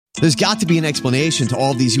There's got to be an explanation to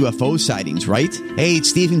all of these UFO sightings, right? Hey,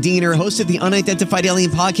 it's Stephen Diener, host of the Unidentified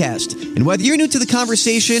Alien Podcast. And whether you're new to the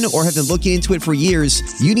conversation or have been looking into it for years,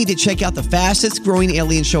 you need to check out the fastest growing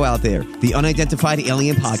alien show out there, the Unidentified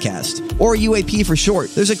Alien Podcast, or UAP for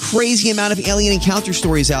short. There's a crazy amount of alien encounter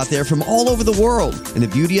stories out there from all over the world. And the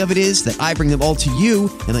beauty of it is that I bring them all to you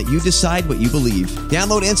and let you decide what you believe.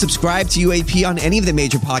 Download and subscribe to UAP on any of the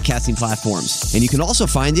major podcasting platforms. And you can also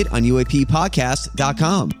find it on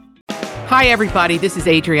UAPpodcast.com. Hi, everybody. This is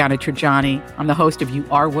Adriana Trajani. I'm the host of You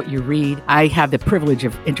Are What You Read. I have the privilege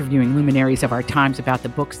of interviewing luminaries of our times about the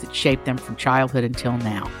books that shaped them from childhood until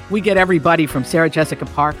now. We get everybody from Sarah Jessica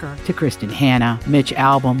Parker to Kristen Hanna, Mitch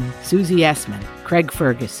Albom, Susie Essman, Craig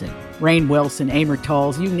Ferguson, Rainn Wilson, Amor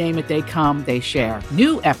Tolls, you name it, they come, they share.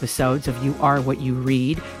 New episodes of You Are What You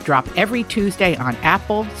Read drop every Tuesday on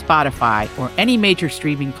Apple, Spotify, or any major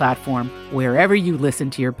streaming platform wherever you listen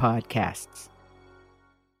to your podcasts.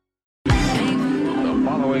 The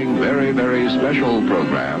following very, very special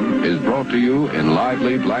program is brought to you in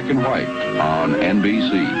lively black and white on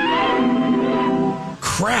NBC.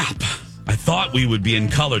 Crap. I thought we would be in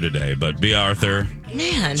color today, but B. Arthur.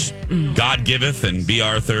 Man. God giveth and B.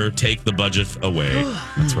 Arthur take the budget away.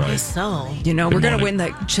 That's right. So. You know, we're going to win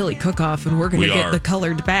that chili cook-off and we're going to get the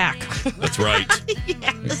colored back. That's right.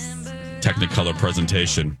 Yes. Technicolor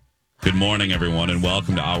presentation. Good morning, everyone, and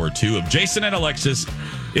welcome to Hour 2 of Jason and Alexis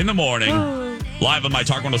in the morning. Live on My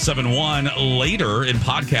Talk 107.1, later in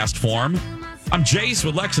podcast form. I'm Jace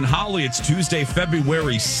with Lex and Holly. It's Tuesday,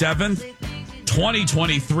 February 7th,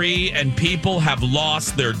 2023, and people have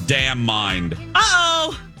lost their damn mind.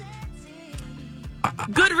 Uh-oh.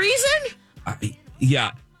 Good reason?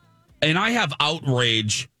 Yeah. And I have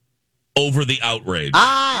outrage over the outrage.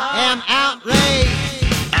 I am outraged.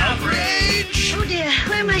 Outrage! Oh dear,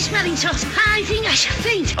 where am I smelling sauce? I think I shall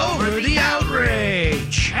faint. Over the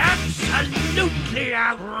outrage. Absolutely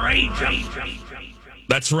outrageous.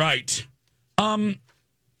 That's right. I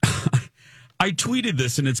tweeted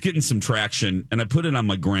this and it's getting some traction, and I put it on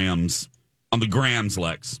my grams, on the grams,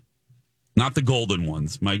 Lex. Not the golden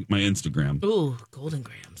ones, my Instagram. Ooh, golden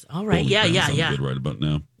grams. All right. Golden Yeah. grams sounds good right about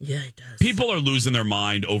now. Yeah, it does. People are losing their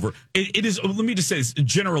mind over it is, let me just say this,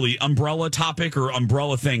 generally umbrella topic or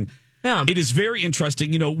umbrella thing. Yeah. It is very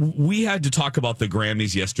interesting. You know, we had to talk about the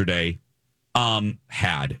Grammys yesterday.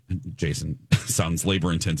 Jason sounds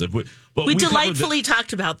labor intensive, but we delightfully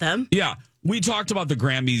talked about them. Yeah. We talked about the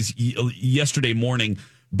Grammys yesterday morning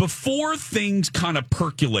before things kind of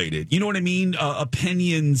percolated. You know what I mean?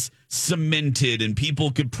 Opinions cemented and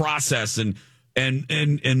people could process and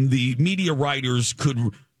the media writers could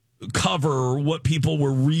cover what people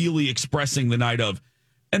were really expressing the night of.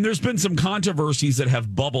 And there's been some controversies that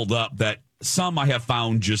have bubbled up that some I have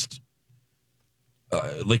found just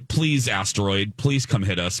like, please, asteroid, please come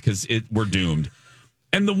hit us because we're doomed.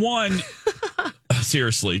 And the one...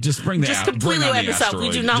 Seriously, just bring the just completely wipe us out.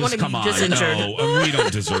 We do not want to be disinjured. No, we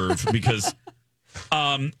don't deserve because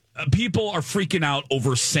people are freaking out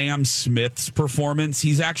over Sam Smith's performance.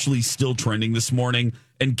 He's actually still trending this morning,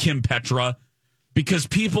 and Kim Petra, because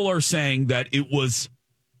people are saying that it was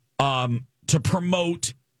to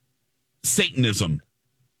promote Satanism,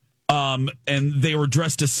 and they were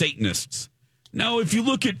dressed as Satanists. Now, if you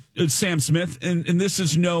look at Sam Smith, and this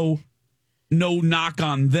is no knock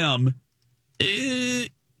on them.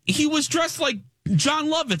 He was dressed like John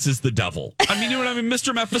Lovitz is the devil. I mean, you know what I mean?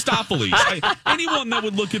 Mr. Mephistopheles. Anyone that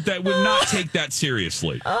would look at that would not take that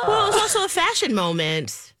seriously. Well, it was also a fashion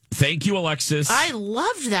moment. Thank you, Alexis. I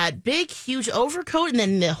loved that big, huge overcoat, and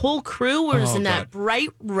then the whole crew was in that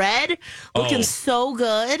bright red, looking so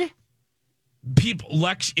good. People,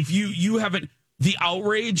 Lex, if you haven't, the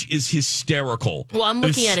outrage is hysterical. Well, I'm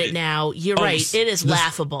looking at it now. You're right. It is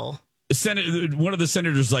laughable. One of the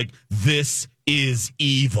senators like, this is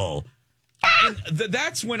evil. And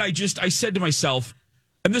that's when I said to myself,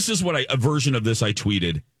 and this is what a version of this I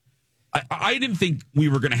tweeted. I didn't think we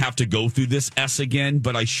were going to have to go through this again,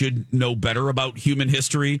 but I should know better about human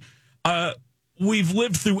history. We've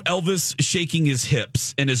lived through Elvis shaking his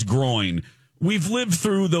hips and his groin. We've lived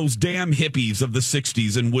through those damn hippies of the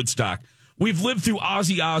 60s in Woodstock. We've lived through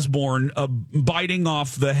Ozzy Osbourne biting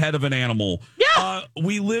off the head of an animal. Yeah.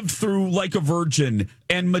 We lived through Like a Virgin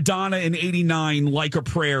and Madonna in '89, Like a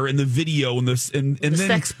Prayer, in the video and the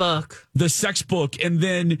sex book. The sex book, and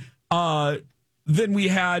then we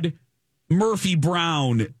had Murphy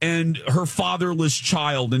Brown and her fatherless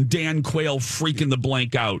child and Dan Quayle freaking the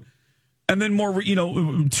blank out. And then more,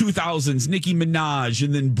 2000s, Nicki Minaj,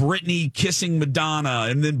 and then Britney kissing Madonna,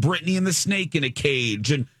 and then Britney and the snake in a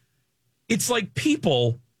cage. And it's like,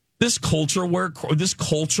 people, this culture war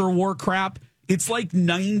crap It's like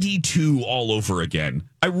 92 all over again.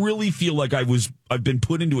 I really feel like I've been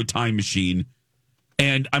put into a time machine,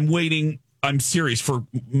 and I'm waiting. I'm serious, for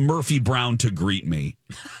Murphy Brown to greet me.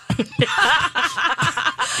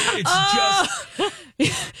 It's just,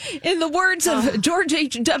 in the words of George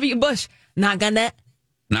H.W. Bush, not gonna.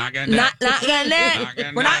 Not gonna. Not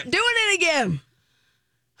gonna. We're not doing it again.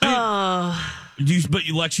 But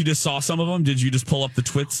Lex, you just saw some of them. Did you just pull up the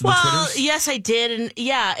Twitters? Yes, I did, and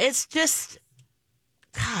yeah, it's just,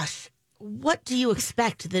 gosh, what do you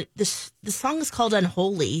expect? The song is called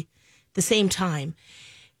 "Unholy." At the same time,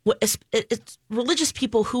 it's religious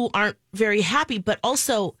people who aren't very happy, but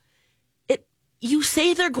also, you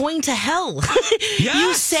say they're going to hell. Yes.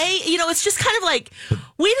 You say, it's just kind of like,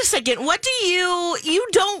 wait a second, what do you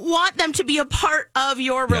don't want them to be a part of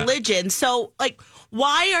your religion. So, like,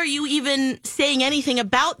 why are you even saying anything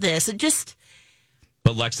about this?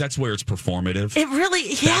 But Lex, that's where it's performative. It really,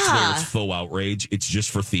 yeah. That's where it's faux outrage. It's just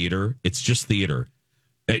for theater. It's just theater.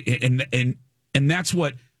 And that's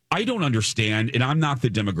what I don't understand. And I'm not the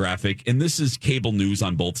demographic. And this is cable news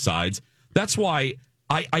on both sides. That's why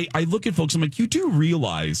I look at folks, I'm like, you do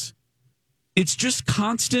realize it's just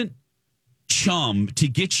constant chum to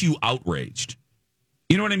get you outraged.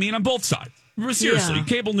 You know what I mean? On both sides. Seriously,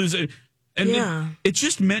 cable news. And it's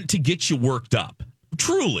just meant to get you worked up.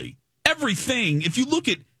 Truly. Everything, if you look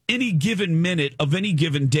at any given minute of any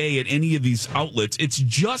given day at any of these outlets, it's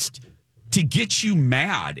just to get you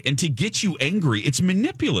mad and to get you angry. It's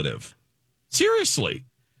manipulative. Seriously.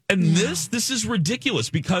 And this is ridiculous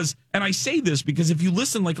because, and I say this because if you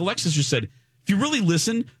listen, like Alexis just said, if you really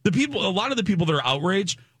listen, a lot of the people that are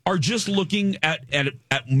outraged are just looking at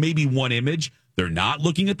maybe one image. They're not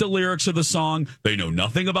looking at the lyrics of the song. They know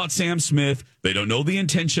nothing about Sam Smith. They don't know the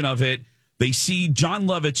intention of it. They see John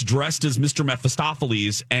Lovitz dressed as Mr.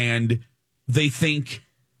 Mephistopheles and they think,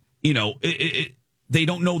 they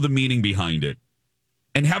don't know the meaning behind it.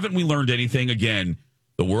 And haven't we learned anything? Again,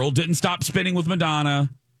 the world didn't stop spinning with Madonna.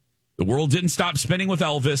 The world didn't stop spinning with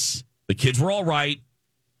Elvis. The kids were all right.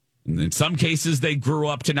 And in some cases, they grew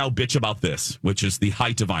up to now bitch about this, which is the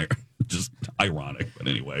height of just ironic. But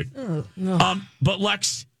anyway. But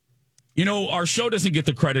Lex, our show doesn't get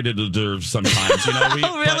the credit it deserves sometimes.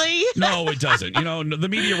 Really? No, it doesn't. The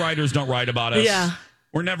media writers don't write about us. Yeah.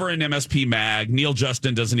 We're never in MSP Mag. Neil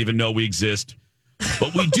Justin doesn't even know we exist.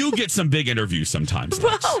 But we do get some big interviews sometimes.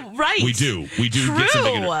 Lex. Oh, right. We do get some big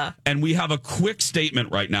interviews. And we have a quick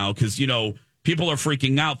statement right now because, people are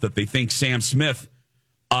freaking out that they think Sam Smith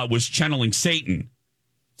was channeling Satan.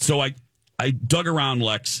 So I dug around,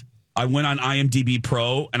 Lex. I went on IMDb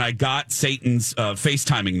Pro and I got Satan's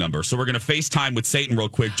FaceTiming number. So we're going to FaceTime with Satan real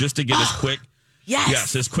quick just to get his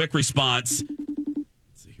quick response.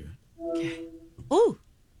 Let's see here. Okay. Ooh.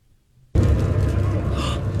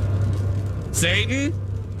 Satan?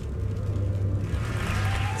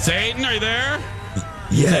 Satan, are you there?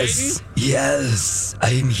 Yes. Satan? Yes, I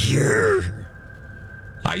am here.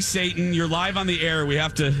 Hi, Satan. You're live on the air. We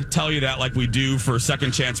have to tell you that like we do for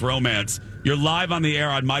Second Chance Romance. You're live on the air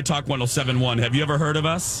on My Talk 1071. Have you ever heard of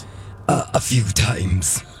us? A few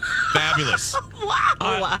times. Fabulous.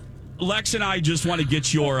 Wow. Lex and I just want to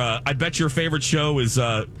get your, I bet your favorite show is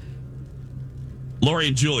Lori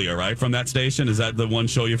and Julia, right? From that station? Is that the one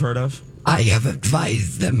show you've heard of? I have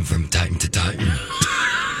advised them from time to time.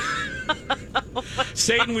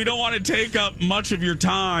 Satan, we don't want to take up much of your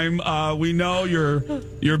time. We know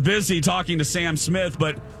you're busy talking to Sam Smith,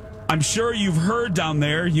 but I'm sure you've heard down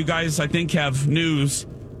there, you guys, I think, have news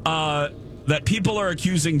that people are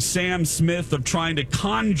accusing Sam Smith of trying to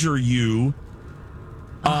conjure you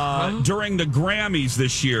during the Grammys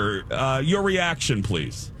this year. Your reaction,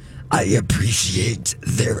 please. I appreciate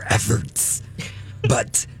their efforts,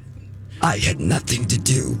 but I had nothing to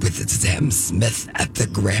do with Sam Smith at the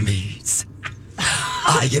Grammys.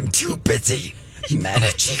 I am too busy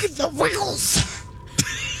managing the Wiggles.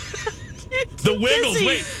 The Wiggles?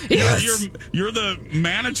 Wait, yes. you're the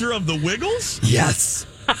manager of the Wiggles? Yes.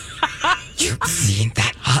 You've seen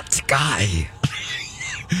that hot guy.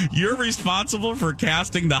 You're responsible for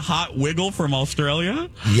casting the hot Wiggle from Australia?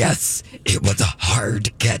 Yes, it was a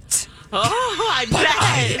hard get. Oh, I but bet.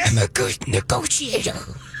 I am a good negotiator.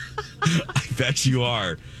 I bet you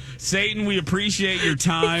are. Satan, we appreciate your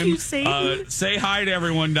time. Thank you, Satan. Say hi to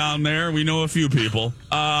everyone down there. We know a few people.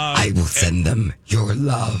 I will send them your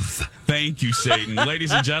love. Thank you, Satan.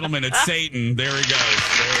 Ladies and gentlemen, it's Satan. There he goes.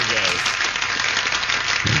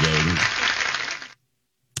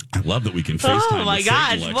 I love that we can FaceTime. Oh, my with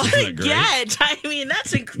gosh. Satan, What Isn't a that great? get. I mean,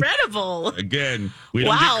 that's incredible. Again, we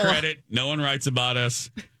don't get credit. No one writes about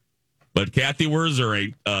us. But Kathy Werzer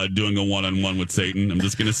ain't doing a one-on-one with Satan. I'm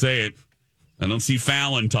just going to say it. I don't see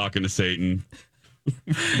Fallon talking to Satan.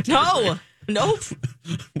 No. Nope.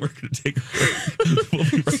 We're going to take a break. We'll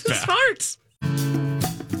be right back. Smart.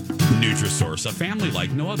 Nutrisource, a family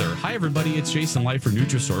like no other. Hi, everybody. It's Jason Life for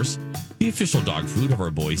Nutrisource, the official dog food of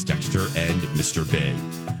our boys, Dexter and Mr. Big.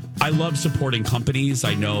 I love supporting companies.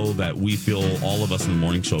 I know that we feel, all of us in the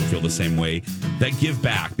morning show feel the same way, that give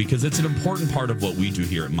back, because it's an important part of what we do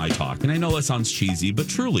here at My Talk. And I know that sounds cheesy, but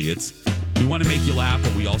truly, we want to make you laugh,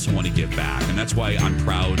 but we also want to give back. And that's why I'm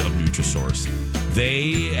proud of Nutrisource.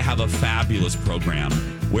 They have a fabulous program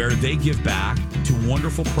where they give back to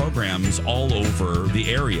wonderful programs all over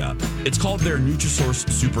the area. It's called their Nutrisource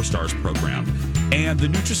Superstars program. And the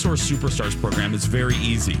Nutrisource Superstars program is very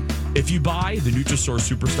easy. If you buy the Nutrisource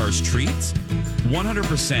Superstars treats,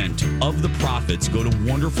 100% of the profits go to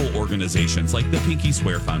wonderful organizations like the Pinky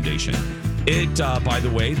Swear Foundation. By the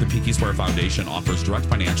way, the Pinky Swear Foundation offers direct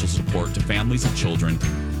financial support to families of children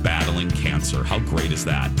battling cancer. How great is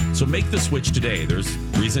that? So make the switch today. There's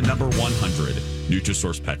reason number 100,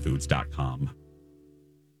 NutrisourcePetFoods.com.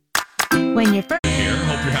 When you're here,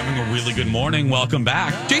 hope you're having a really good morning. Welcome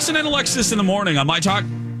back. Jason and Alexis in the morning on My Talk.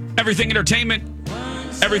 Everything Entertainment.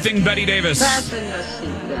 Everything Betty Davis. fasten your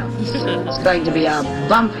seatbelts. It's going to be a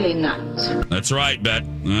bumpy night. That's right, Bet.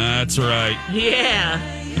 That's right. Yeah.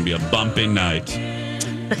 It's going to be a bumpy night.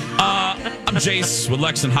 I'm Jace with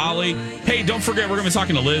Lex and Holly. Hey, don't forget, we're going to be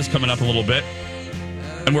talking to Liz coming up a little bit.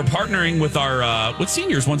 And we're partnering with our with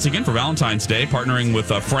seniors once again for Valentine's Day, partnering with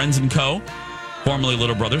Friends & Co., formerly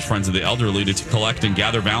Little Brothers, Friends of the Elderly, to collect and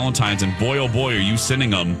gather Valentines. And boy, oh boy, are you sending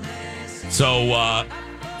them. So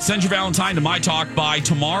send your Valentine to My Talk by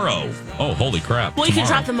tomorrow. Oh, holy crap. Well, you can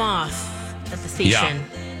drop them off at the station.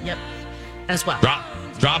 Yeah. Yep. As well.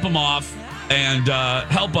 Drop them off and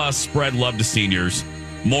help us spread love to seniors.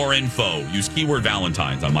 More info. Use keyword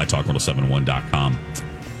Valentines on mytalk1071.com.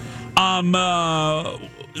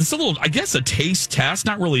 It's a little, I guess, a taste test.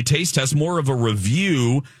 Not really a taste test, more of a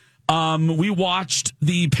review. We watched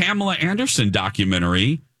the Pamela Anderson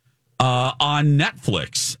documentary on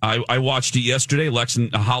Netflix. I watched it yesterday. Lex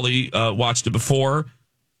and Holly watched it before.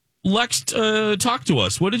 Lex, talk to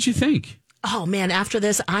us. What did you think? Oh, man. After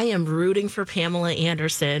this, I am rooting for Pamela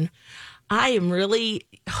Anderson. I am really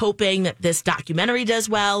hoping that this documentary does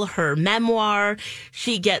well. Her memoir,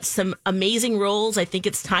 she gets some amazing roles. I think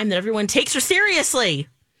it's time that everyone takes her seriously.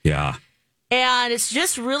 Yeah. And it's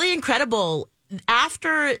just really incredible.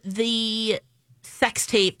 After the sex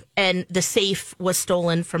tape and the safe was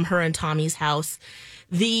stolen from her and Tommy's house,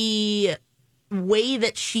 the way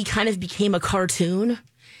that she kind of became a cartoon,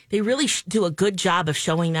 they really do a good job of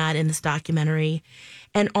showing that in this documentary.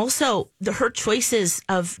 And also her choices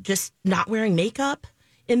of just not wearing makeup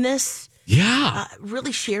in this. Yeah.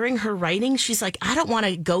 Really sharing her writing. She's like, I don't want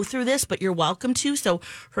to go through this, but you're welcome to. So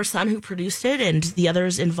her son who produced it and the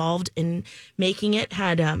others involved in making it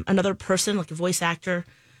had another person, like a voice actor,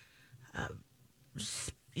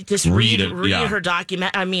 just read her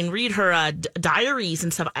document. I mean, read her diaries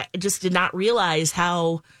and stuff. I just did not realize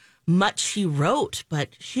how much she wrote, but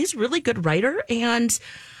she's a really good writer. And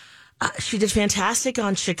she did fantastic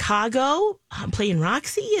on Chicago, playing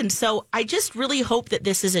Roxy. And so I just really hope that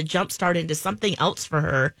this is a jumpstart into something else for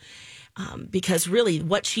her. Because really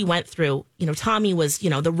what she went through, Tommy was,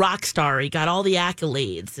 the rock star. He got all the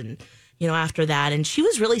accolades and, after that. And she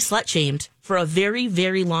was really slut shamed for a very,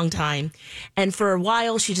 very long time. And for a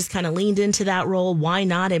while, she just kind of leaned into that role. Why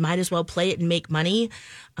not? I might as well play it and make money.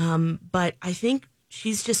 But I think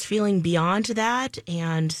she's just feeling beyond that.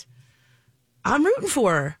 And I'm rooting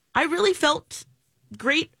for her. I really felt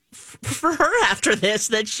great for her after this,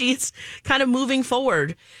 that she's kind of moving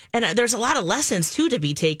forward. And there's a lot of lessons, too, to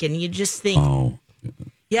be taken. You just think,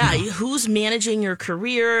 who's managing your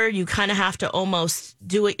career? You kind of have to almost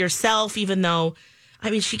do it yourself, even though,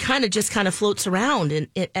 she kind of floats around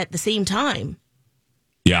at the same time.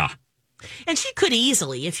 Yeah. And she could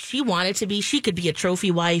easily, if she wanted to be, she could be a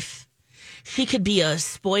trophy wife. She could be a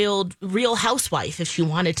spoiled real housewife if she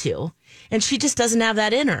wanted to. And she just doesn't have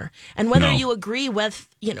that in her. And whether you agree with,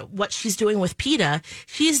 what she's doing with PETA,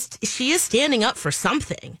 she is standing up for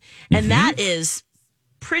something. And that is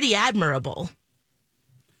pretty admirable.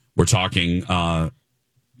 We're talking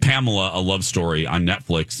Pamela, a love story on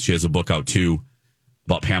Netflix. She has a book out too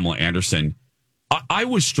about Pamela Anderson. I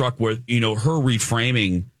was struck with, her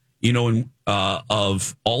reframing,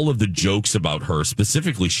 of all of the jokes about her.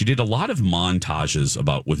 Specifically, she did a lot of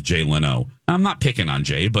montages with Jay Leno. I'm not picking on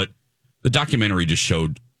Jay, but the documentary just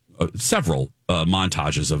showed several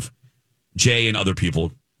montages of Jay and other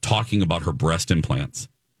people talking about her breast implants.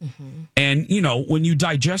 And, when you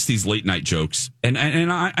digest these late night jokes, and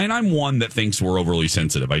I'm one that thinks we're overly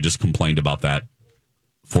sensitive. I just complained about that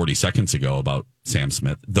 40 seconds ago about Sam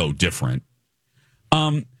Smith, though different.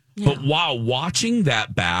 But wow, watching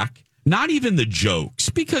that back, not even the jokes,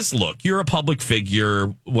 because look, you're a public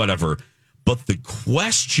figure, whatever, but the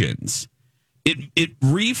questions, it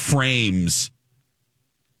reframes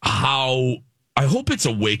how, I hope it's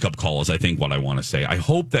a wake-up call is I think what I want to say. I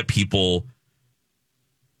hope that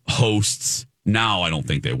hosts, now I don't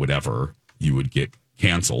think they would ever, you would get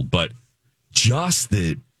canceled, but just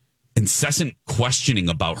the incessant questioning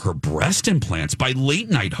about her breast implants by late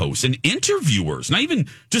night hosts and interviewers. Not even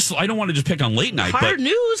just, I don't want to just pick on late night, hard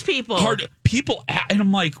news people. Hard people. And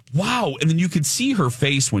I'm like, wow. And then you could see her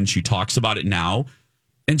face when she talks about it now.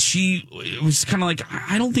 And it was kind of like,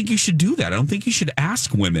 I don't think you should do that. I don't think you should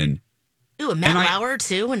ask women. Ooh, and Matt Lauer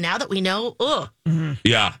too. And now that we know,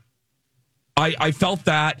 Yeah. I felt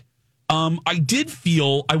that. I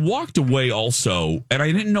walked away also, and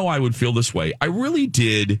I didn't know I would feel this way. I really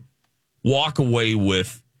did walk away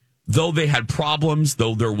with, though they had problems,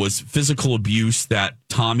 though there was physical abuse that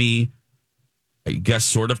Tommy, I guess,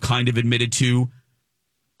 sort of kind of admitted to,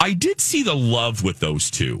 I did see the love with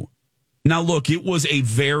those two. Now, look, it was a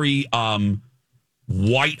very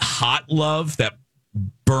white hot love that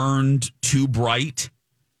burned too bright.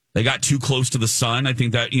 They got too close to the sun. I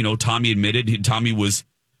think that, Tommy admitted Tommy was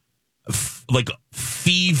like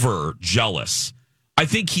fever jealous. I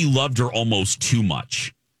think he loved her almost too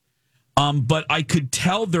much. But I could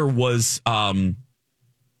tell there was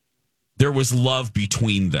love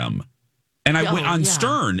between them. And I went on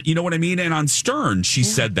Stern, you know what I mean? And on Stern, she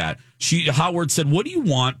said that. Howard said, what do you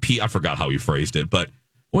want? I forgot how he phrased it, but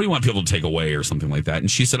what do you want people to take away or something like that? And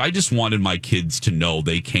she said, I just wanted my kids to know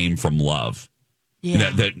they came from love.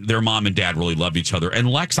 Yeah. That their mom and dad really loved each other. And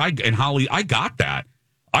Lex and Holly, I got that.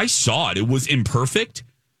 I saw it. It was imperfect.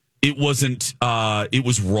 It wasn't, it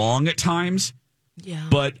was wrong at times. Yeah.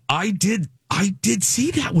 But I did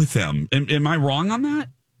see that with them. Am I wrong on that?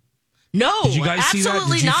 No, did you guys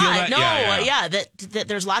absolutely see that? Did you not. feel that? No, yeah. That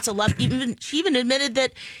there's lots of love. She even admitted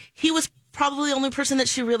that he was probably the only person that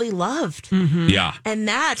she really loved. Mm-hmm. Yeah. And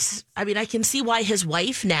that's, I can see why his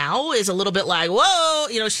wife now is a little bit like, whoa,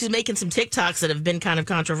 she's making some TikToks that have been kind of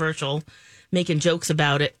controversial, making jokes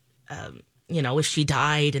about it, if she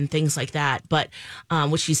died and things like that, but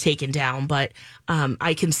which she's taken down. But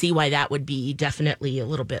I can see why that would be definitely a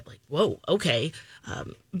little bit like, whoa, okay.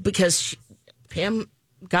 Because Pam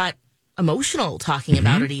got emotional talking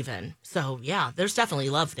about it even. So, yeah, there's definitely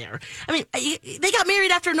love there. They got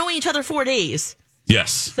married after knowing each other 4 days.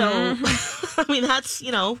 Yes. So, that's,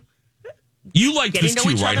 You liked this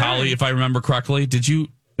too, right, Holly, if I remember correctly? Did you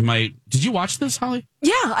watch this, Holly?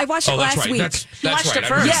 Yeah, I watched it last week. That's watched right. it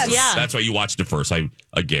first. Yes. Yeah. That's why you watched it first.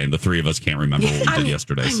 The three of us can't remember what we did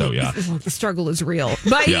yesterday. So, yeah. The struggle is real.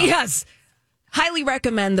 But, yes, highly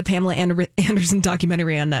recommend the Pamela Anderson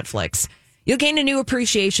documentary on Netflix. You'll gain a new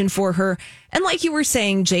appreciation for her. And like you were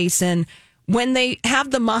saying, Jason, when they have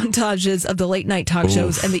the montages of the late night talk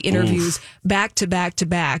shows and the interviews back to back to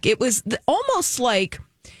back, it was almost like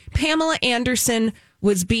Pamela Anderson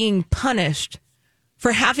was being punished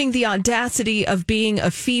for having the audacity of being a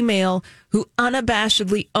female who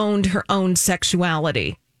unabashedly owned her own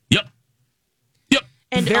sexuality.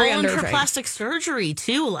 And owned her plastic surgery,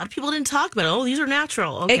 too. A lot of people didn't talk about it. Oh, these are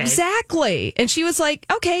natural. Okay. Exactly. And she was like,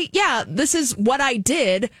 okay, yeah, this is what I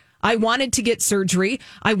did. I wanted to get surgery.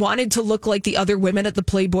 I wanted to look like the other women at the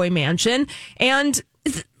Playboy Mansion. And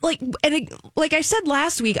like I said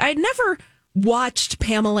last week, I had never watched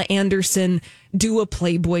Pamela Anderson do a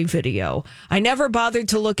Playboy video. I never bothered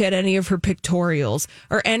to look at any of her pictorials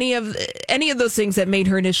or any of those things that made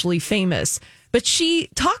her initially famous. But she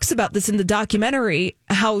talks about this in the documentary,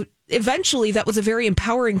 how eventually that was a very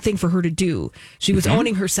empowering thing for her to do. She was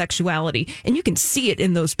owning her sexuality, and you can see it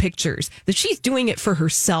in those pictures, that she's doing it for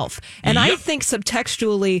herself. And I think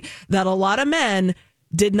subtextually that a lot of men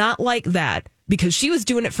did not like that because she was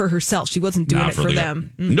doing it for herself. She wasn't doing it for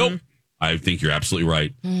them. Mm-hmm. Nope. I think you're absolutely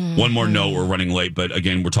right. One more note, we're running late, but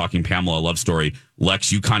again, we're talking Pamela love story.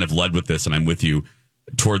 Lex, you kind of led with this, and I'm with you.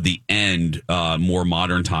 Toward the end, more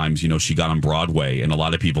modern times, she got on Broadway, and a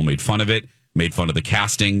lot of people made fun of it, made fun of the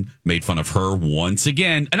casting, made fun of her once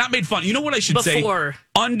again, and not made fun. You know what I should say?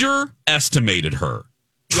 Underestimated her.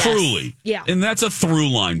 Yes. Truly. Yeah. And that's a through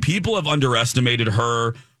line. People have underestimated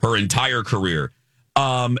her entire career.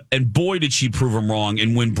 And boy, did she prove them wrong.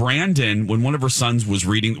 And when one of her sons was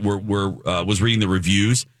reading, was reading the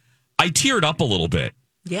reviews, I teared up a little bit.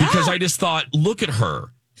 Yeah. Because I just thought, look at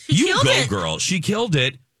her. You go, girl. She killed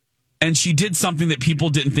it. and she did something that people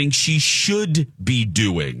didn't think she should be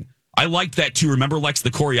doing. I liked that too. Remember, Lex, the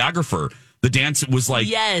choreographer, the dance was like,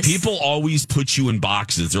 yes. People always put you in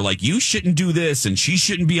boxes. They're like, you shouldn't do this and she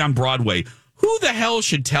shouldn't be on Broadway. Who the hell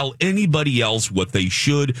should tell anybody else what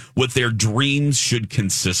their dreams should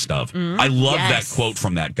consist of? I love that quote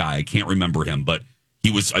from that guy. I can't remember him, but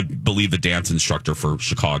he was, I believe, the dance instructor for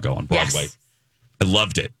Chicago on Broadway. Yes. I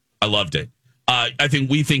loved it. I think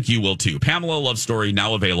we think you will too. Pamela Love Story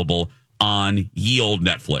now available on ye old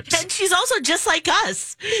Netflix. And she's also just like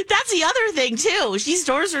us. That's the other thing too. She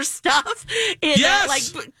stores her stuff in like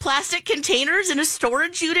plastic containers in a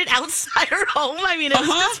storage unit outside her home. I mean, it was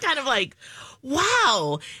just kind of like,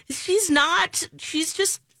 wow, she's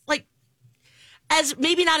just like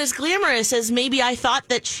maybe not as glamorous as maybe I thought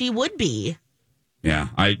that she would be. Yeah,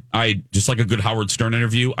 I just like a good Howard Stern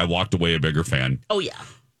interview, I walked away a bigger fan. Oh, yeah.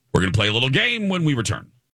 We're going to play a little game when we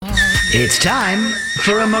return. It's time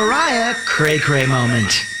for a Mariah cray-cray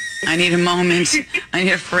moment. I need a moment. I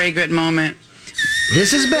need a fragrant moment.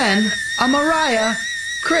 This has been a Mariah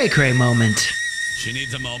cray-cray moment. She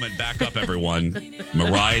needs a moment. Back up, everyone.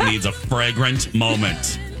 Mariah needs a fragrant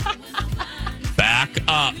moment. Back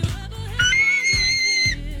up.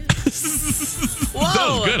 Whoa. That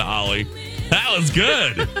was good, Holly. That was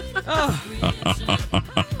good.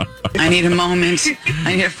 I need a moment.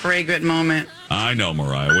 I need a fragrant moment. I know,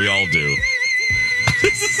 Mariah. We all do.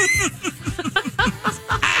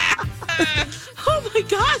 Oh, my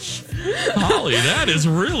gosh. Holly, that is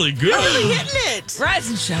really good. Really hitting it. Rise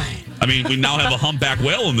and shine. I mean, we now have a humpback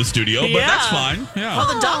whale in the studio, but that's fine. Yeah.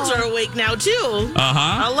 All the dogs are awake now, too.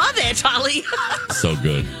 I love it, Holly. So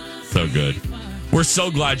good. So good. We're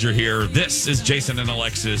so glad you're here. This is Jason and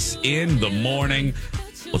Alexis in the morning.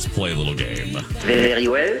 Let's play a little game. Very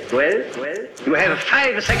well. You have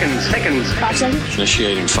 5 seconds. 5 seconds?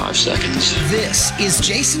 Initiating 5 seconds. This is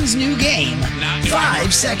Jason's new game,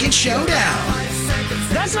 5 Second Showdown.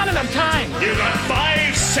 That's not enough time. You got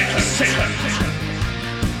 5 seconds.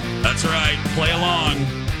 That's right. Play along.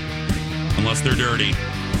 Unless they're dirty.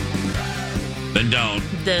 Then don't.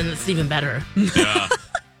 Then it's even better. Yeah.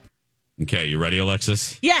 Okay, you ready,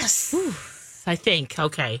 Alexis? Yes. I think.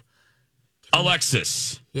 Okay.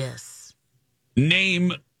 Alexis. Yes.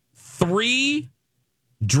 Name 3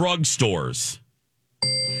 drugstores.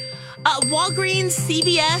 Walgreens,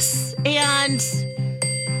 CVS, and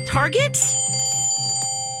Target?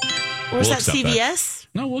 Or is that CVS?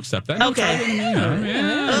 No, we'll accept that. Okay.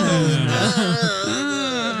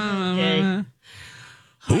 Okay.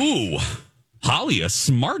 Ooh, Holly, a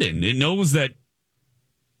smartin'. It knows that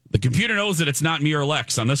the computer knows that it's not me or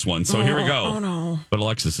Lex on this one. So here we go. Oh, no. But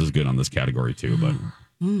Alexis is good on this category too. But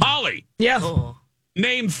Holly,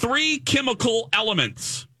 name 3 chemical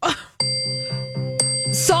elements.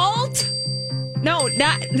 Salt? No,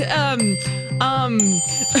 not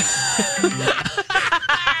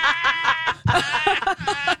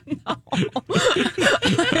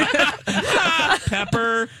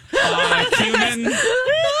Pepper, cumin. No,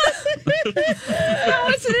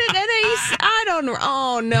 isn't it NAC? I don't know.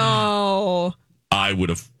 Oh, no. I would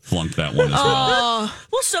have flunked that one as well.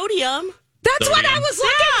 Well, sodium. That's what I was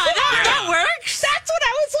looking for. That works. That's what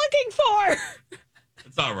I was looking for.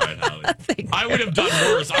 It's all right, Holly. I would have done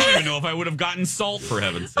worse. I don't even know if I would have gotten salt, for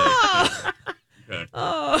heaven's sake. Okay.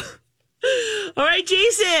 All right,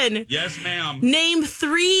 Jason. Yes, ma'am. Name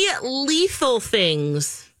 3 lethal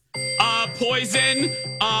things. Poison,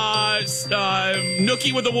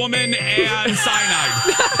 nookie with a woman, and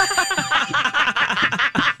cyanide.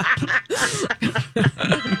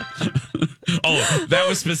 Oh, that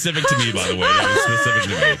was specific to me, by the way. That was specific to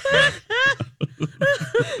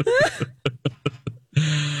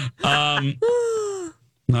me.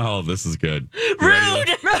 Oh, this is good. Rude,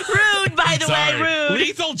 by the way, rude.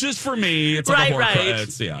 Lethal just for me. It's like right.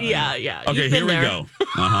 It's, Yeah. Okay, You've here we been go.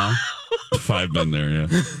 I've been there, yeah.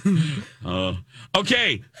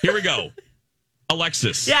 Okay, here we go.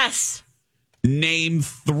 Alexis. Yes. Name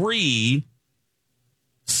 3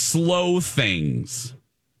 slow things.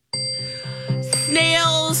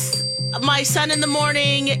 Snails, my son in the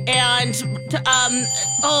morning, and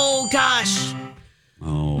oh gosh.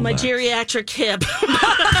 Oh, my geriatric hip.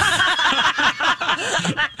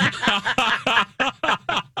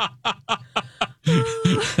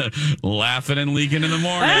 Laughing and leaking in the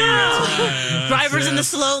morning. That's right. Drivers in the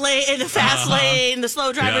slow lane, in the fast lane, the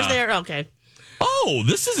slow drivers there. Okay. Oh,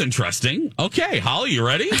 this is interesting. Okay, Holly, you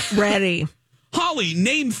ready? Ready. Holly,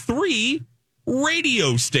 name 3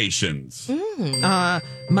 radio stations. My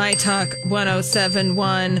Talk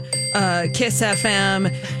 107.1, Kiss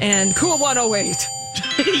FM, and Cool 108.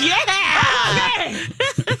 Yeah.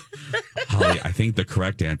 Holly, I think think the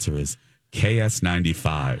correct answer is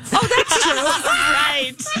KS95. Oh, that's true.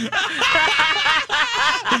 Right.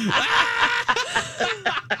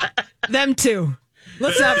 Them too.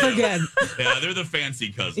 Let's not forget. Yeah, they're the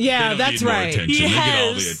fancy cousins. Yeah, they don't that's need more right. attention. Yes. They get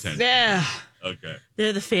all the attention. Yeah. Okay.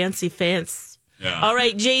 They're the fancy fans. Yeah. All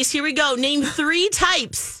right, Jace, here we go. Name 3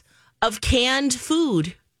 types of canned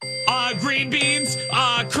food. Green beans,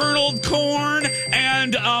 kerneled corn,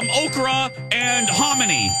 and okra, and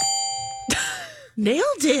hominy.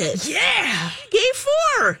 Nailed it. Yeah. Gave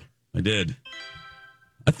 4. I did.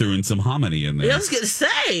 I threw in some hominy in there. I was going to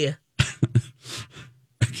say.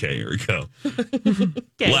 Okay, here we go.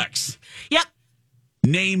 Okay. Lex. Yep.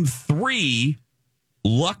 Name 3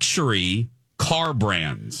 luxury car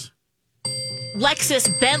brands. Lexus,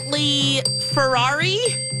 Bentley, Ferrari.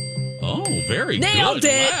 Oh, very Nailed good.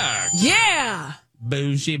 it. Lex. Yeah.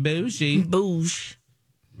 Bougie. Boosh.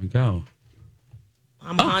 Here we go.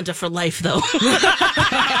 I'm Honda for life, though. You guys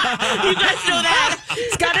know that.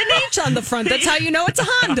 It's got an H on the front. That's how you know it's a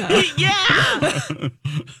Honda. Yeah.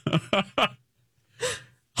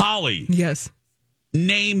 Holly. Yes.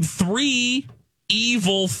 Name 3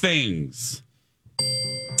 evil things.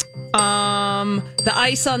 The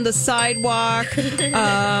ice on the sidewalk.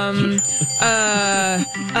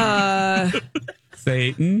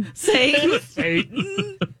 Satan. Satan.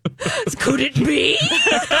 Could it be?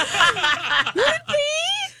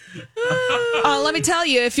 Let me tell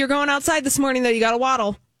you, if you're going outside this morning, though, you got to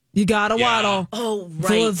waddle. You got to waddle. Oh, It's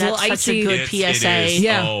right. a That's little such icy. a good PSA. It is.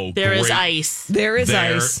 Yeah. Oh, There is great. ice. There is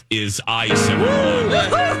There ice. is ice,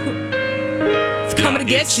 everyone. It's coming to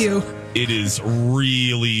get you. It is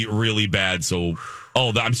really, really bad. So,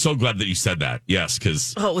 I'm so glad that you said that. Yes,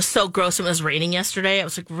 because Oh, it was so gross. It was raining yesterday. I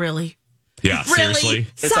was like, really? yeah, Really? seriously.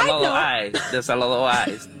 It's a little eyes. Just a little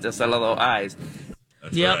eyes. Just a little eyes.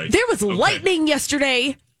 That's Yep. right. There was Okay. lightning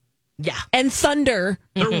yesterday Yeah. and thunder.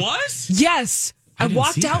 There was? Yes. I didn't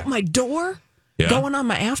walked see out that. my door Yeah. going on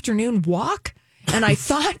my afternoon walk, and I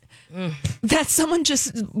thought that someone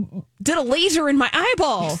just did a laser in my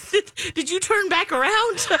eyeball. Did you turn back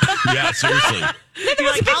around? Yeah, seriously. Then there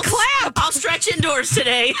was a big clap. I'll stretch indoors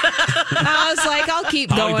today. I was like, I'll keep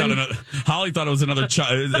going. Holly thought it was another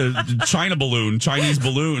China balloon, Chinese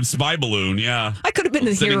balloon, spy balloon. Yeah. I could have been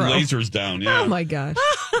a Sending hero. lasers down. Yeah. Oh, my God.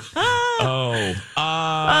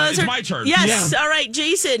 It's my turn. Yes. All right,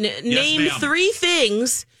 Jason, name ma'am. 3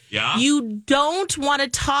 things Yeah. you don't want to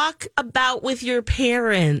talk about with your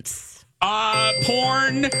parents.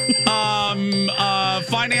 Porn,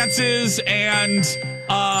 finances, and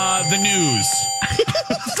the news.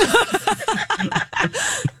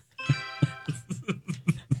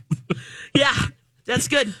 Yeah, that's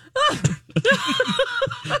good.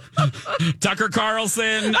 Tucker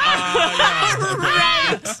Carlson.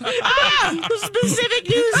 Right. Specific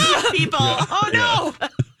news people. Oh, no.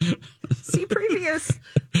 See previous.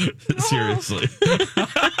 Seriously.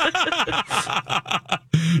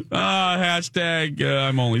 Hashtag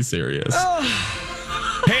I'm only serious.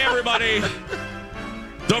 Hey, everybody.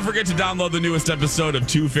 Don't forget to download the newest episode of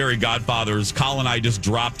Two Fairy Godfathers. Colin and I just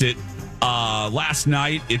dropped it last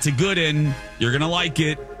night. It's a good one. You're going to like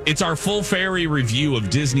it. It's our full fairy review of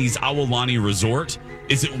Disney's Aulani Resort.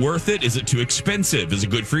 Is it worth it? Is it too expensive? Is it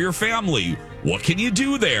good for your family? What can you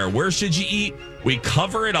do there? Where should you eat? We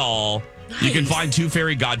cover it all. Nice. You can find Two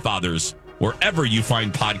Fairy Godfathers wherever you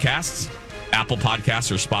find podcasts, Apple Podcasts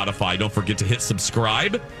or Spotify. Don't forget to hit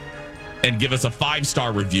subscribe and give us a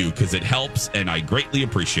 5-star review because it helps, and I greatly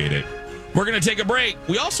appreciate it. We're going to take a break.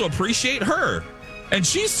 We also appreciate her, and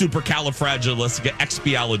she's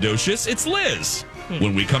supercalifragilisticexpialidocious. It's Liz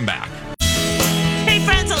when we come back. Hey,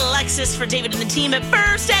 friends, Alexis for David and the team at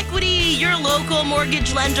First Equity, your local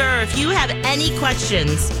mortgage lender. If you have any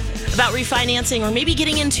questions about refinancing or maybe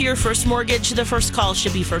getting into your first mortgage, the first call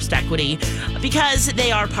should be First Equity because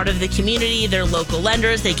they are part of the community. They're local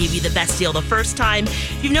lenders. They give you the best deal the first time.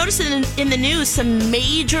 You've noticed in the news some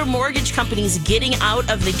major mortgage companies getting out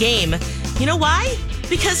of the game. You know why?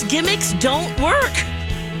 Because gimmicks don't work.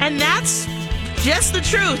 And that's just the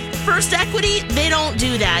truth. First Equity, they don't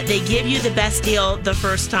do that. They give you the best deal the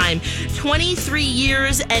first time. 23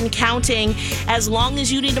 years and counting. As long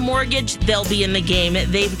as you need a mortgage, they'll be in the game.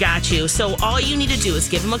 They've got you. So all you need to do is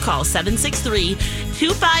give them a call,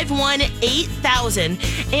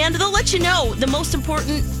 763-251-8000, and they'll let you know the most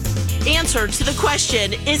important answer to the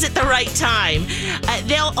question, is it the right time?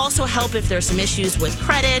 They'll also help if there's some issues with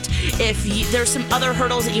credit, if there's some other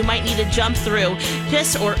hurdles that you might need to jump through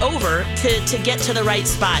or over to get to the right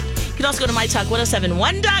spot. You can also go to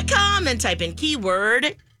mytalk1071.com and type in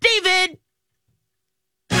keyword David.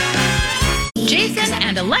 Jason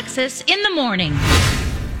and Alexis in the morning.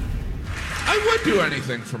 I would do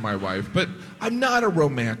anything for my wife, but I'm not a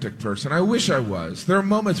romantic person. I wish I was. There are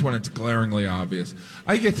moments when it's glaringly obvious.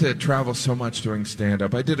 I get to travel so much doing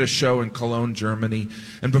stand-up. I did a show in Cologne, Germany,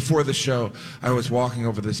 and before the show, I was walking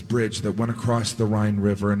over this bridge that went across the Rhine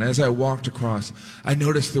River, and as I walked across, I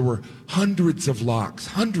noticed there were hundreds of locks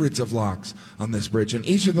on this bridge, and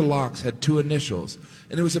each of the locks had 2 initials.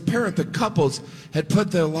 And it was apparent that couples had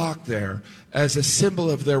put their lock there as a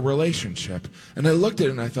symbol of their relationship. And I looked at it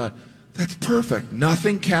and I thought, that's perfect.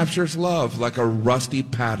 Nothing captures love like a rusty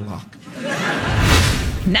padlock.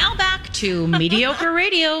 Now back to Mediocre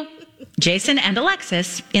Radio. Jason and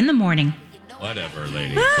Alexis in the morning. Whatever,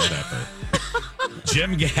 lady. Whatever.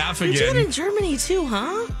 Jim Gaffigan. You do it in Germany too,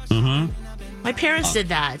 huh? Uh-huh. My parents did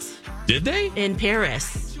that. Did they? In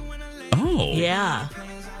Paris. Oh. Yeah.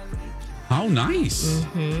 How nice.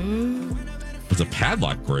 Mm-hmm. It's a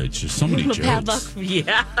padlock bridge. There's so many jokes. Padlock,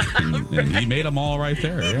 yeah. And he made them all right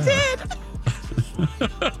there. He did.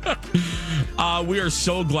 We are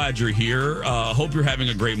so glad you're here. Hope you're having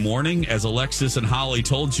a great morning. As Alexis and Holly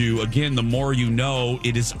told you, again, the more you know,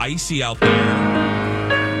 it is icy out there.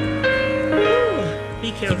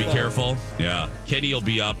 Be careful. So be careful. Yeah. Kenny will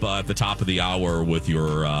be up at the top of the hour with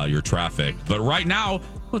your traffic. But right now,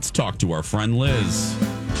 let's talk to our friend Liz.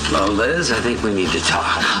 Well, Liz, I think we need to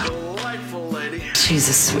talk. Delightful lady. She's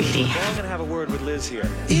a sweetie. Well, I'm going to have a word with Liz here.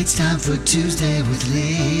 It's time for Tuesday with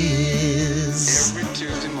Liz. Every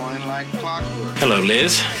Tuesday morning like clockwork. Hello,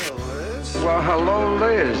 Liz. Well, hello,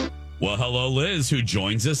 Liz. Well, hello, Liz, who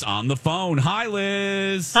joins us on the phone. Hi,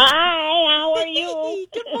 Liz. Hi, how are you?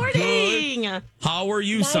 Good morning. Good. How are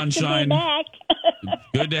you, Nice Sunshine? to be back.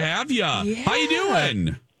 Good to have you. Yeah. How you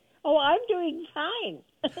doing? Oh, I'm doing fine.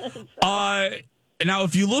 Now,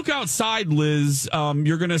 if you look outside, Liz,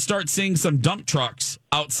 you're going to start seeing some dump trucks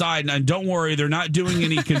outside. And don't worry, they're not doing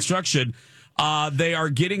any construction. They are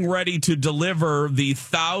getting ready to deliver the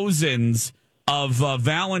thousands of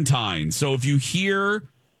Valentines. So if you hear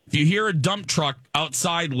a dump truck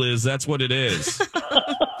outside, Liz, that's what it is.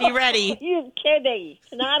 Be ready. You kidding?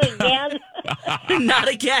 Not again? Not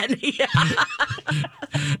again. Yeah.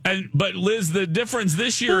 But Liz, the difference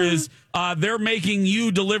this year is they're making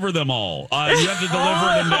you deliver them all. You have to deliver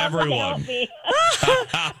them to everyone.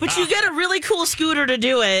 But you get a really cool scooter to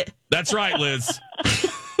do it. That's right, Liz.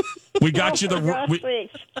 We got you the. We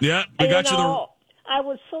got you the. I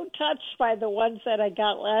was so touched by the ones that I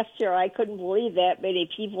got last year. I couldn't believe that many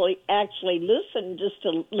people actually listened just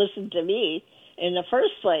to listen to me in the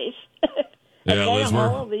first place. And Yeah, then Liz,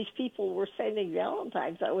 all of these people were sending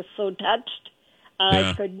Valentines. I was so touched.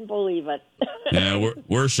 I couldn't believe it. Yeah,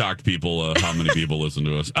 we're shocked people how many people listen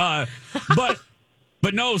to us.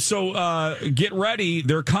 But no, so get ready.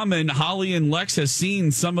 They're coming. Holly and Lex has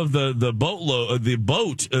seen some of the boat literally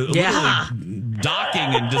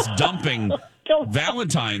docking and just dumping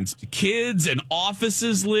Valentines. Kids and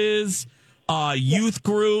offices, Liz, youth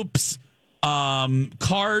groups, bridge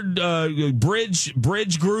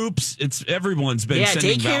groups. It's everyone's been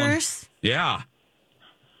sending daycares. Yeah.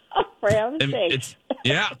 Oh, for heaven's sake.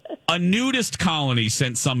 A nudist colony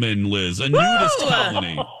sent some in, Liz. A nudist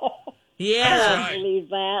colony. Yeah. I can't believe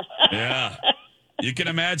that. Yeah. You can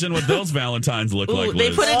imagine what those Valentines look like, Liz.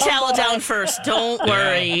 They put a towel down first. Don't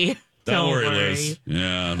worry. Don't worry, Liz.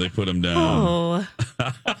 Yeah, they put them down. Oh.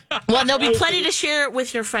 Well, there'll be plenty to share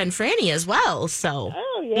with your friend Franny as well. So.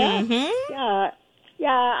 Oh yeah,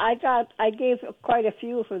 yeah. I gave quite a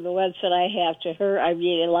few for the ones that I have to her. I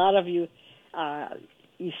mean, a lot of you,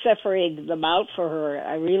 you separated them out for her.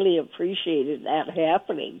 I really appreciated that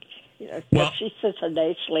happening. You know, well, she's such a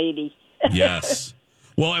nice lady. Yes.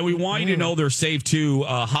 Well, and we want you to know they're safe too.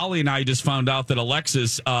 Holly and I just found out that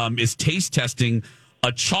Alexis is taste testing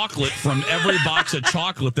a chocolate from every box of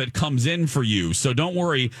chocolate that comes in for you. So don't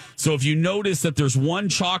worry. So if you notice that there's one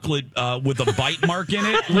chocolate with a bite mark in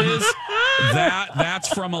it, Liz, that's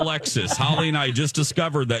from Alexis. Holly and I just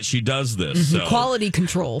discovered that she does this. So. Quality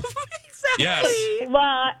control. Yes.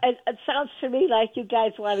 Well, it sounds to me like you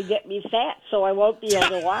guys want to get me fat so I won't be able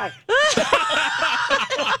to walk.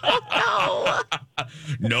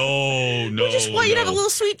 No. We just want you to have a little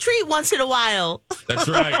sweet treat once in a while. That's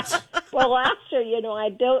right. Well, last year,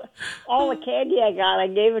 all the candy I got, I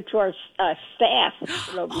gave it to our staff.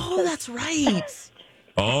 Oh, that's right.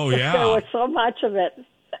 Oh, yeah. There was so much of it.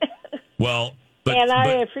 Well,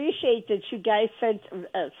 I appreciate that you guys sent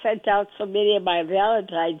out so many of my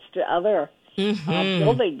Valentines to other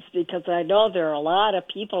buildings, because I know there are a lot of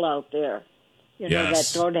people out there,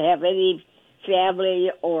 that don't have any family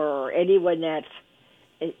or anyone that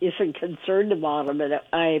isn't concerned about them, and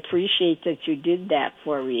I appreciate that you did that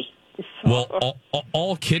for me. Well,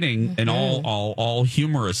 all kidding and all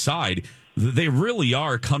humor aside, They really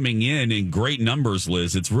are coming in great numbers,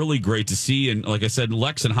 Liz. It's really great to see. And like I said,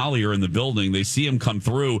 Lex and Holly are in the building. They see them come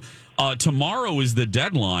through. Tomorrow is the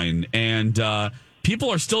deadline, and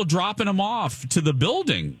people are still dropping them off to the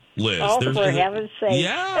building, Liz. Oh, for heaven's sake.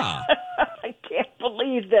 Yeah. I can't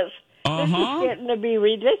believe this. This is getting to be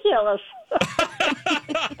ridiculous.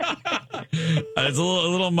 It's a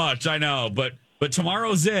little much, I know. But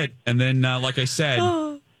tomorrow's it. And then, like I said,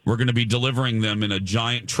 we're going to be delivering them in a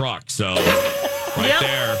giant truck. So,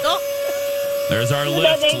 there. There's our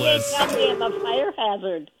lift, Liz. They tell me I'm a fire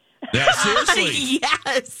hazard. Yeah, seriously.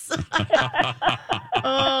 Yes.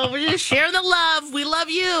 We're just sharing the love. We love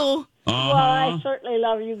you. Well, I certainly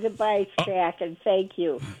love you. Goodbye, Jack, and thank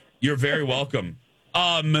you. You're very welcome.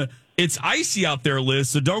 It's icy out there, Liz.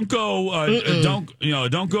 So don't go.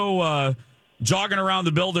 Don't go jogging around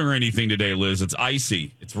the building or anything today, Liz. It's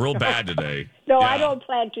icy. It's real bad today. No, I don't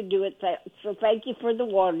plan to do it. So thank you for the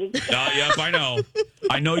warning. Yep, I know.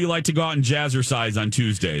 I know you like to go out and jazzercise on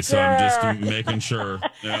Tuesday, so I'm just making sure.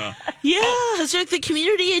 Yeah. Yeah. Has the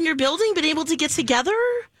community in your building been able to get together,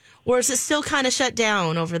 or is it still kind of shut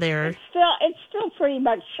down over there? It's still pretty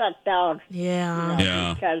much shut down. Yeah.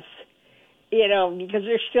 Yeah. Because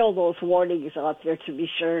there's still those warnings out there to be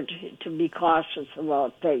sure to be cautious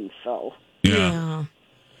about things. So. Yeah.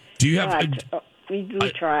 Do you have? We do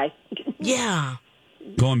try. Yeah.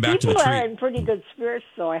 Going back People to the tree. are in pretty good spirits,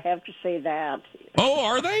 though. I have to say that. Oh,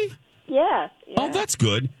 are they? Yeah. Oh, that's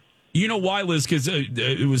good. You know why, Liz? Because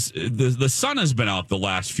it was the sun has been out the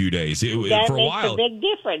last few days. That for a while, makes a big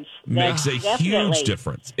difference. Makes a Definitely. huge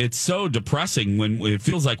difference. It's so depressing when it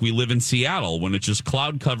feels like we live in Seattle when it's just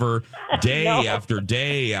cloud cover day after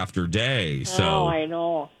day after day. So I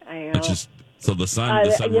know. It's just so the sun. I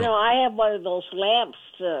have one of those lamps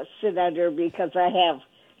to sit under because I have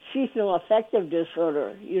seasonal affective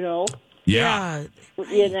disorder. Yeah.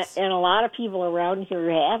 And a lot of people around here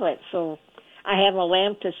have it. So I have a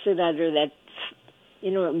lamp to sit under that,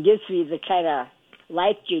 it gives me the kind of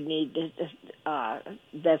light you need.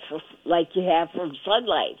 That's like you have from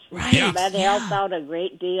sunlight. Right. Yeah. That helps out a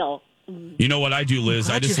great deal. You know what I do, Liz?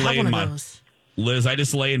 I just lay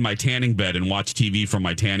in my tanning bed and watch TV from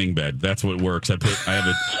my tanning bed. That's what works. I have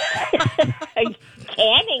a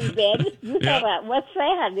tanning bed? What's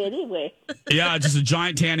that anyway? Yeah, just a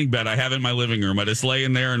giant tanning bed I have in my living room. I just lay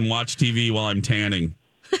in there and watch TV while I'm tanning.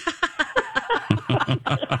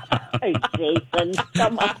 Hey, Jason,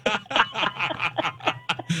 come on.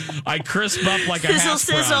 I crisp up like a hash brown.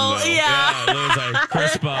 Sizzle, yeah. Liz, I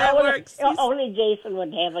crisp up. That works. Only Jason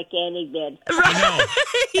would have a tanning bed. I know.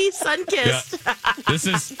 He's sun-kissed. Yeah. This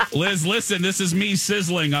is Liz. Listen, this is me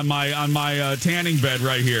sizzling on my tanning bed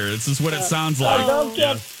right here. This is what it sounds like.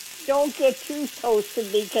 Don't get too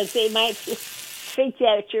toasted because they might think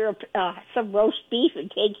that you're some roast beef and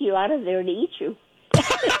take you out of there to eat you.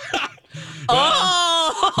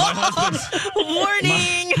 My husband's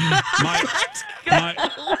warning.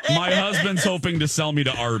 My husband's hoping to sell me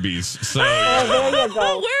to Arby's. So there you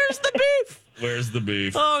go. Where's the beef? Where's the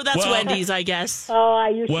beef? Oh, that's Wendy's, I guess. Oh, I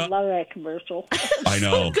used to love that commercial. I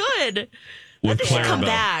know. So good. With Clara come Bell.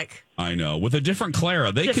 back. I know. With a different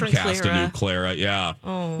Clara. They could cast a new Clara. Yeah.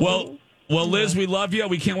 Oh. Well, Liz, we love you.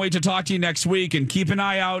 We can't wait to talk to you next week, and keep an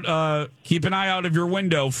eye out of your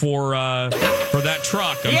window for that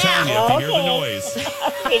truck. I'm telling you, if you hear the noise.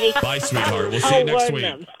 Bye, sweetheart. We'll see you next week.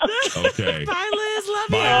 Okay. Bye, Liz. Love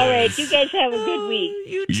you. All right. You guys have a good week.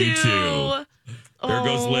 You too. There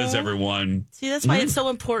goes Liz, everyone. See, that's why it's so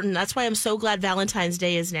important. That's why I'm so glad Valentine's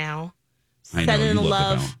Day is now. I know. Sending the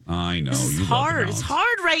love. I know. It's hard. It's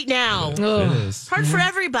hard right now. It is. It's hard for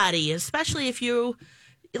everybody, especially if you,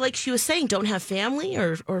 like she was saying, don't have family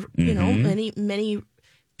or many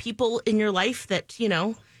people in your life that,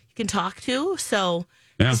 you can talk to. So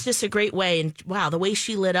it's just a great way. And wow, the way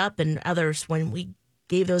she lit up and others when we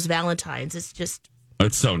gave those Valentines, it's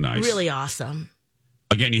so nice. Really awesome.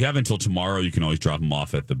 Again, you have until tomorrow. You can always drop them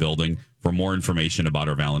off at the building. For more information about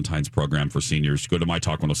our Valentine's program for seniors, go to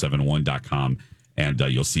mytalk1071.com and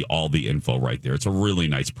you'll see all the info right there. It's a really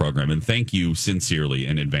nice program. And thank you sincerely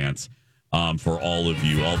in advance for all of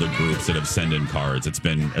you, all the groups that have sent in cards. It's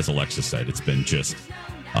been, as Alexa said, it's been just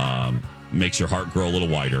makes your heart grow a little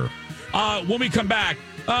wider. When we come back,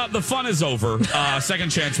 the fun is over.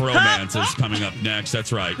 Second Chance Romance is coming up next.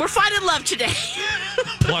 That's right. We're finding love today.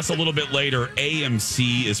 Plus, a little bit later,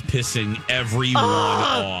 AMC is pissing everyone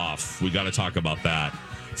off. We got to talk about that.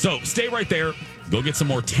 So stay right there. Go get some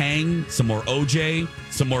more Tang, some more OJ,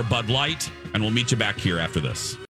 some more Bud Light, and we'll meet you back here after this.